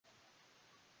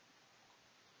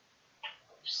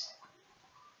Oops.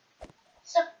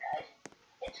 Sup guys,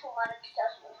 it's RoMart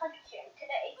 2100 here, and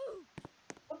today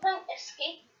we're playing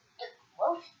Escape the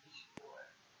Grocery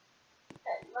Store.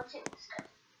 And let's see what this does.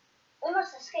 We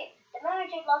must escape. The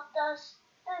manager locked us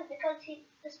in because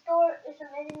the store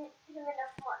isn't making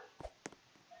enough money.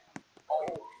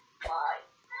 Oh my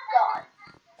god.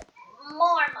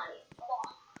 More money. Oh.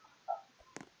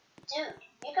 Dude,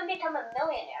 you can become a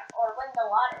millionaire or win the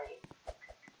lottery.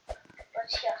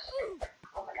 Let's just...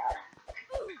 Oh my god.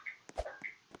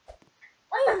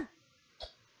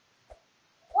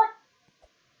 What?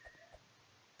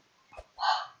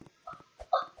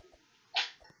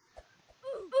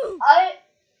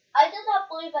 I did not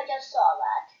believe I just saw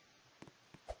that.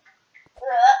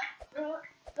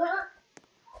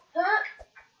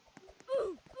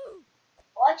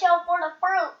 Watch out for the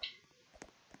fruit.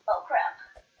 Oh crap.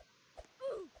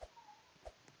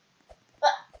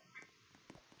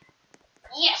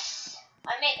 Yes!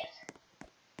 I made it.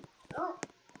 Ooh.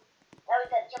 Now we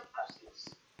gotta jump across these.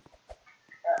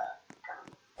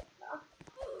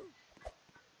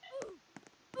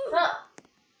 No.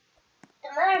 The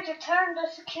manager turned the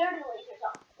security lasers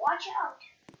on. Watch out.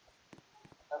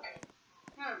 Okay.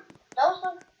 Those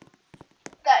look...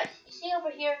 Guys, you see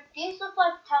over here? These look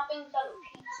like toppings on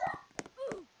pizza.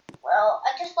 Well,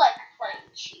 I just like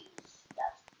plain cheese.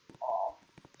 That's all.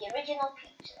 The original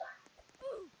pizza.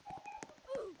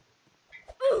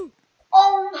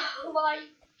 Oh my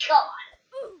god.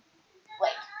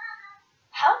 Wait.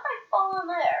 How did I fall in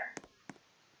there?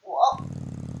 Whoa.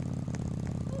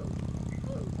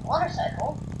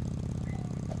 Motorcycle?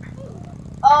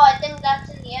 Oh, I think that's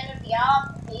in the end of the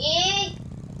obby.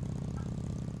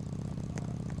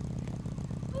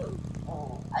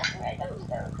 Oh, I think I got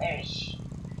there very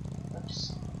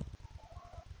oops.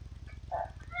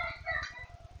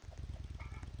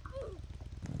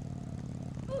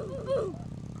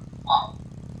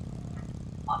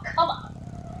 Oh, come on.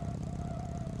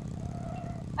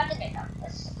 I think I got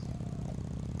this.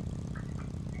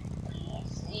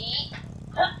 Easy.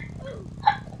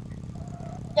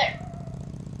 There.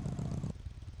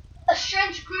 A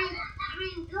strange green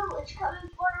goo is coming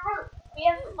for the roof. We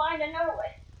have to find another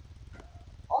way.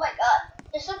 Oh my god.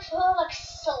 This looks a little like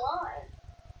slime.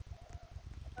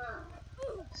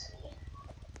 Let's see.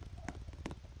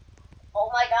 Oh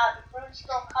my god, the fruit's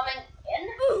still coming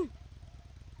in?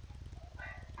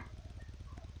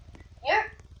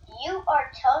 You are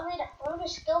telling me the fruit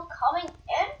is still coming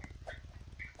in?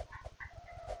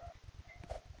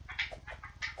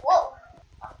 Whoa.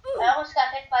 I almost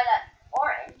got hit by that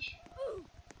orange.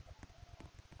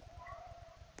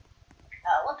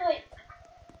 What do I...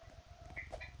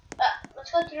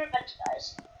 let's go to the vent,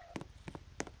 guys.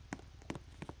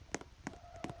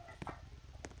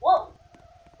 Whoa.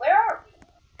 Where are we?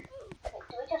 Wait,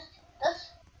 do we just do this?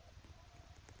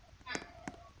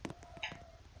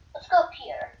 Let's go up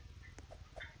here.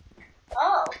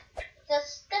 Oh,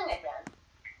 this thing again.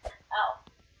 Ow.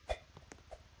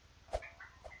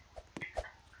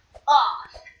 Oh,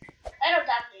 I don't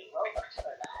have any ROBUX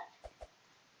for that.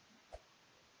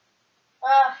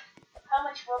 How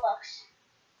much ROBUX?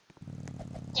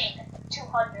 Dang it,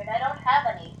 200. I don't have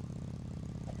any.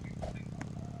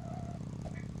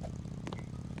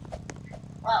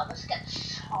 Wow, this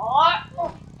gets hard.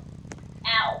 Oh.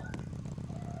 Ow.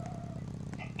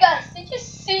 Guys, did you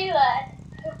see that?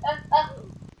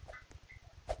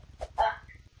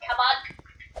 Come on.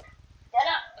 Get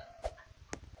up.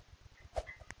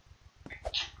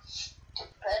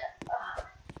 Stupid.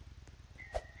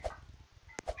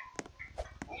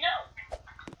 No.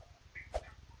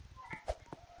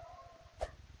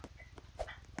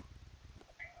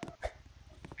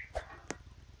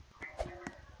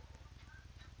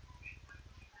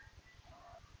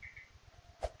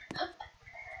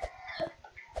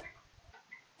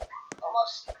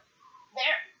 Almost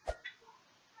there.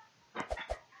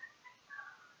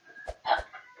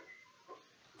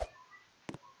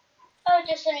 Oh,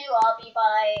 just a new obby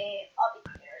by Obby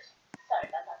Creators. Sorry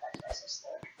about that, that's my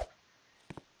sister.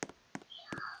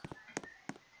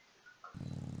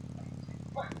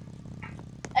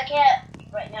 I can't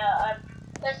right now.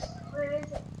 Where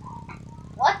is it?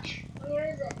 What? Where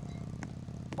is it?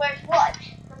 Where's what?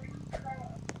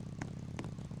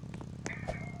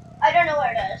 I don't know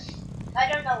where it is. I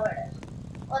don't know where it is.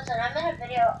 Listen, I'm in a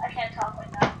video. I can't talk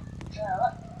right now.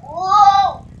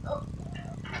 Whoa!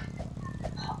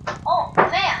 Oh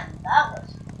man, that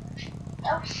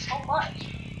was so much.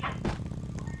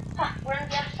 Huh, we're on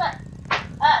the other side.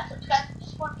 Subscribe to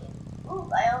this one game. Ooh,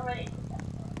 I already did that.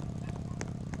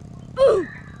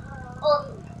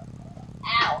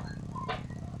 Ow.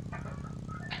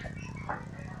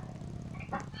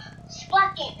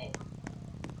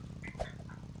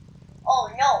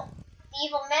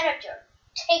 evil manager.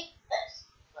 Take this.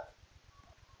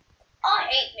 I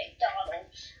hate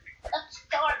McDonald's. That's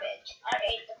garbage. I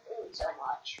hate the food so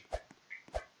much.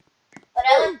 But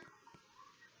Ellen,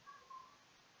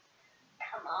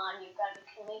 come on, you gotta be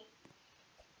kidding me.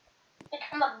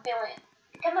 Become a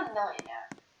millionaire.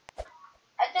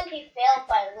 I think he failed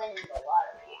by winning the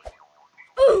lottery.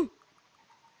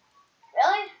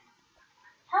 Really?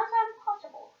 How's that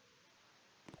possible?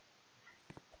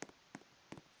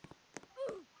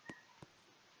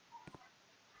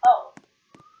 Oh.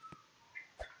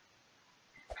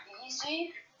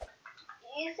 Easy.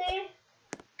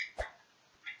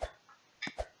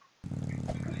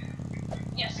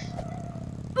 Yes.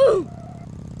 Come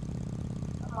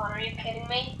on, are you kidding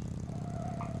me?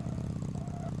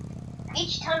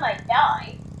 Each time I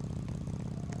die.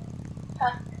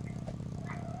 Huh.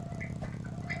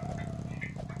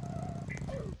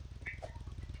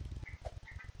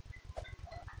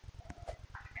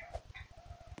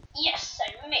 Yes, I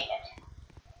made it.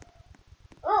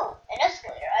 Ooh, an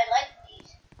escalator. I like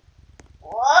these.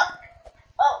 What?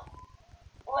 Oh.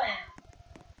 Wow.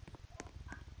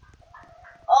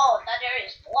 Oh, that area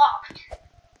is blocked.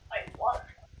 Wait, what?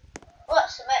 What?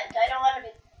 Cement. I don't want to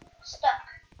be stuck.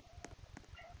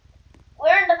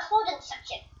 We're in the clothing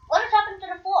section. What has happened to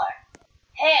the floor?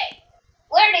 Hey,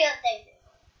 where do you think?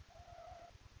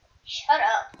 Shut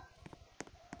up.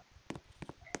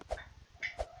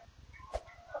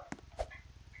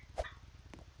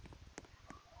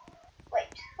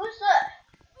 Wait, who's that?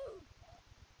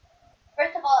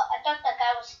 First of all, I thought that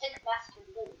guy was Stickmaster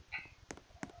Luke.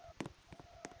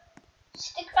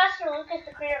 Stickmaster Luke is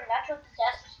the creator of natural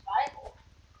disaster survival.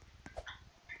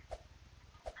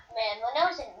 Man, when I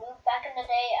was in Move back in the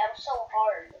day, I was so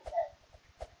hard with it.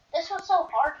 This was so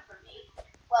hard for me.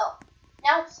 Well,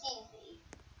 now it's easy.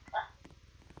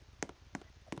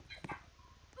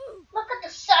 Look at the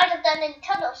size of that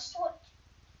Nintendo Switch.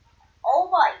 Oh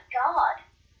my god.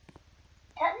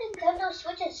 That Nintendo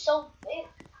Switch is so big.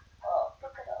 Oh,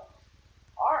 look at those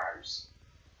arms.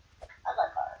 I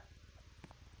like arms.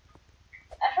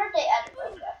 I've heard they added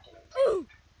Minecraft to it too.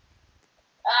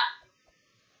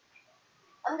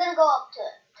 I'm gonna go up to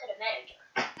the manager.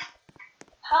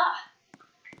 Ha!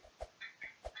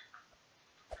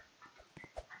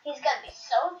 He's gonna be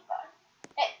so fun.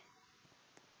 Hey,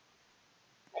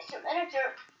 Mr.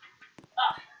 Manager.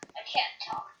 Oh, I can't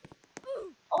talk.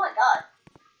 Oh my god.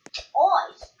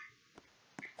 Toys.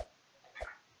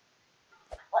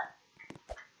 What?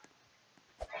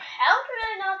 How did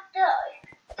I not die?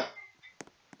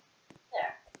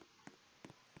 There.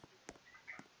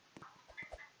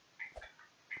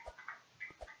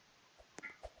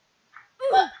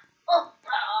 Oh,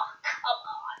 come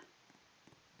on.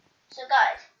 So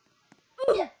guys.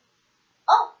 Yeah.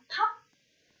 Oh, Pop.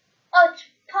 Oh, it's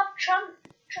Pop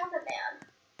Trumpet Man.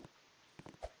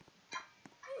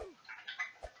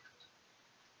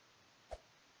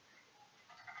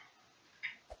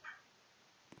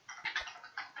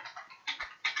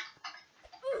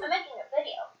 I'm making a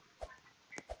video.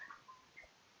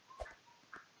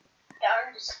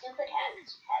 Darn the stupid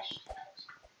hashtags.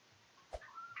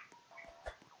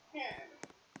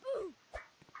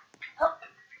 Oh,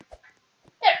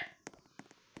 there.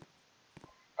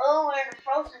 Oh, we're in the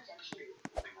frozen section.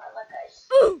 I like ice.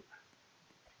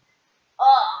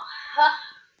 Oh,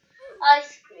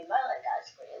 ice cream. I like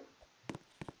ice cream.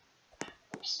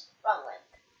 Oops, wrong way.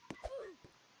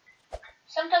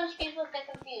 Sometimes people get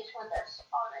confused when they're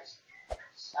on a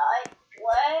side.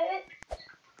 What?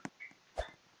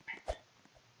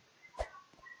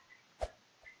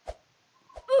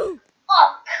 Oh,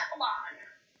 come on.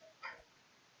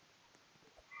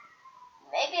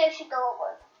 Maybe I should go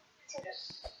over to the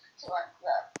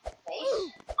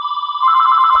base. Oh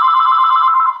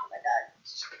my god.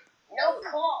 No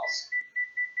calls.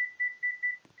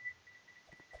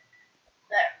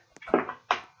 There.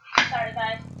 Sorry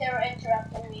guys, they were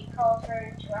interrupting me. Calls were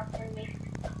interrupting me.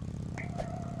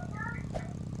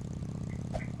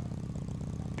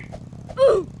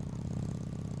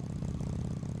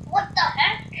 What the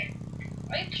heck?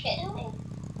 Are you kidding me?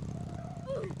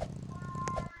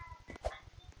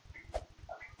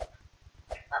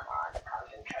 Come on,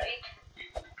 concentrate.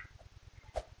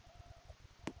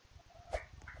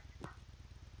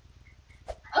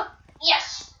 Oh,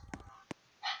 yes!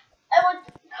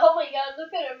 Oh my god,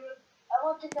 look at him. I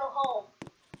want to go home.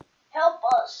 Help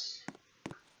us.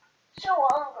 So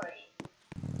hungry.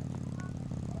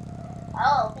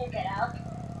 I'll pick it out.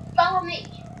 Follow me.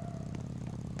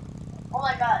 Oh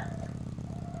my god.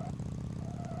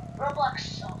 Roblox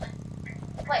salt.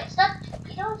 Wait, is that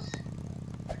Beatles?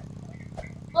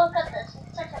 Look at this,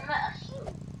 it's such a mess.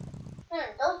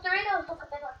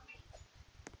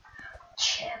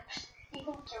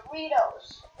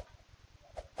 Doritos.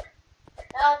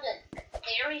 Now the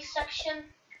dairy section.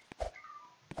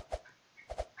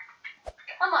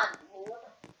 Come on, noob.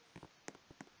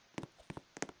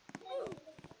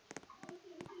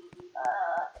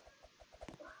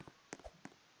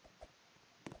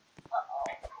 Uh-oh.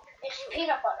 It's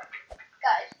peanut butter.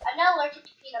 Guys, I'm not allergic to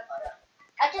peanut butter.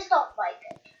 I just don't like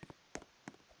it.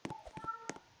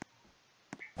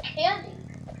 Candy.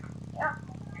 Yeah.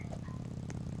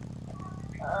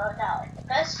 Now,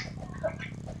 this.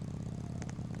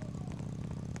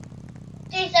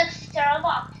 These exits are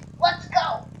unlocked. Let's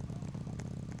go.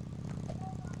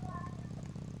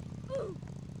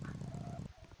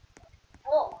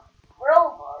 Whoa.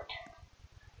 RoMart.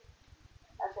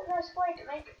 That's a nice way to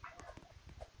make it.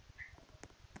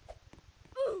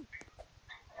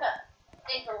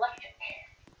 These electric.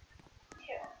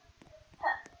 Here.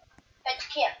 Bet you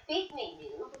can't beat me,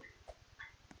 noob.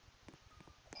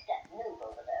 It's that noob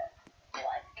over there.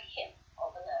 Like him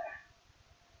over there.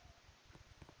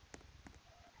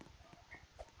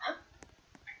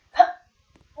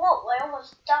 Whoa, I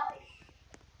almost died.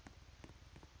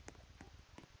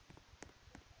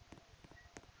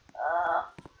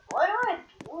 What do I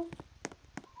do?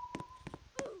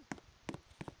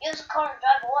 Use the car and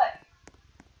drive away.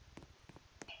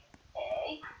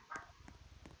 Okay.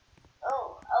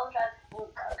 Oh, I'll drive the blue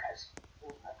car because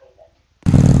it's my favorite.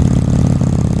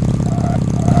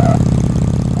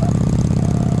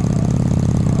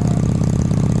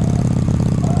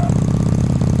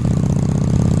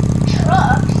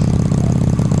 Trucks?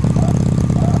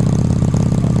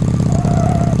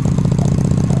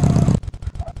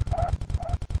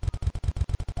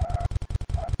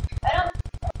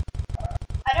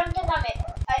 I don't think I made it.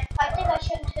 I think I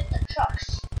shouldn't hit the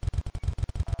trucks.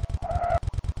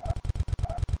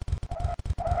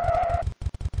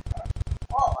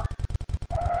 Whoa.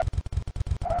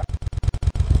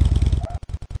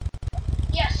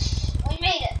 Yes, we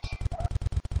made it.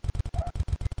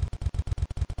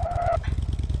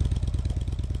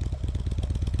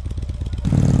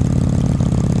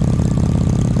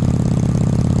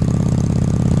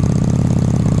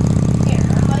 Here,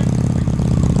 everybody.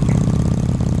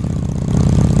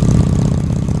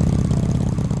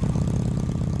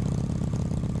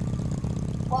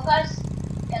 Well, guys,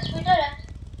 yes, we did it.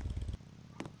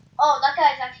 Oh, that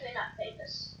guy's actually not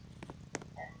famous.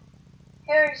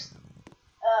 Here's,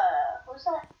 who's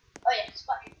that? Oh yeah, it's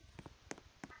fucking.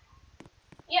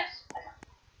 Yes, I know.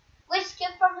 We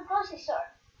skipped from the grocery store.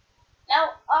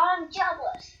 Now I'm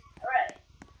jobless. Alright.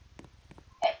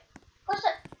 Hey, who's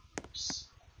that? Psst.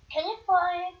 Can you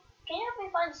help me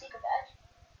find the secret badge?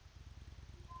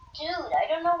 Dude, I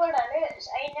don't know where that is.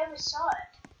 I never saw it.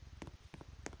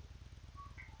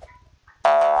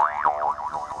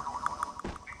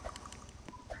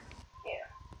 Here.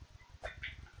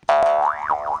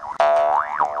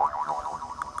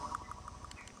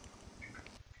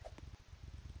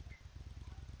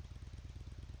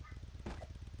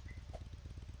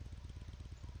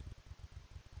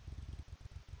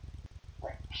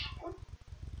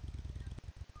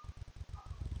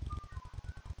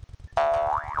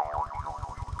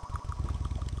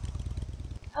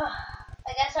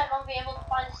 I guess I won't be able to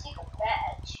find the secret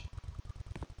badge.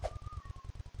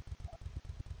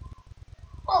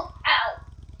 Oh, ow.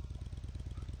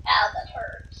 Ow, that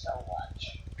hurt so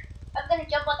much. I'm gonna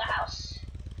jump on the house.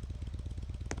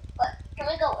 But, can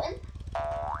we go in?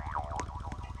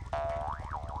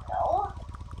 No?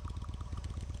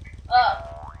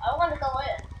 I wanna go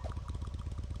in.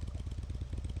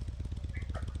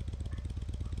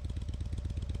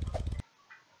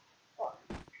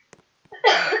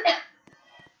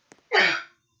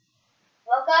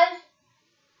 Well, guys,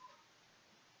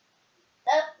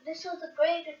 this was a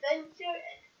great adventure,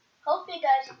 and hope you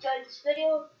guys enjoyed this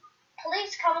video.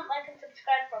 Please comment, like, and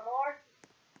subscribe for more.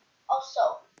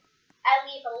 Also, I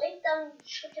leave a link down in the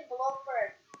description below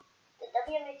for the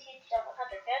WMAT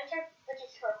 100 Dancer, which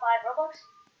is for 5 Robux,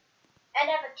 and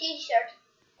I have a t-shirt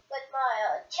with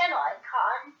my channel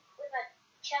icon,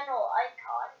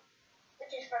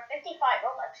 which is for 55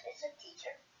 Robux. It's a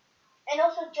t-shirt. And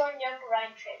also join the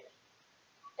Ryan Trailers.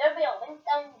 There'll be a link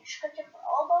down in the description for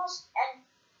all those, and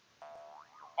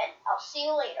I'll see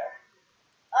you later.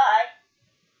 Bye.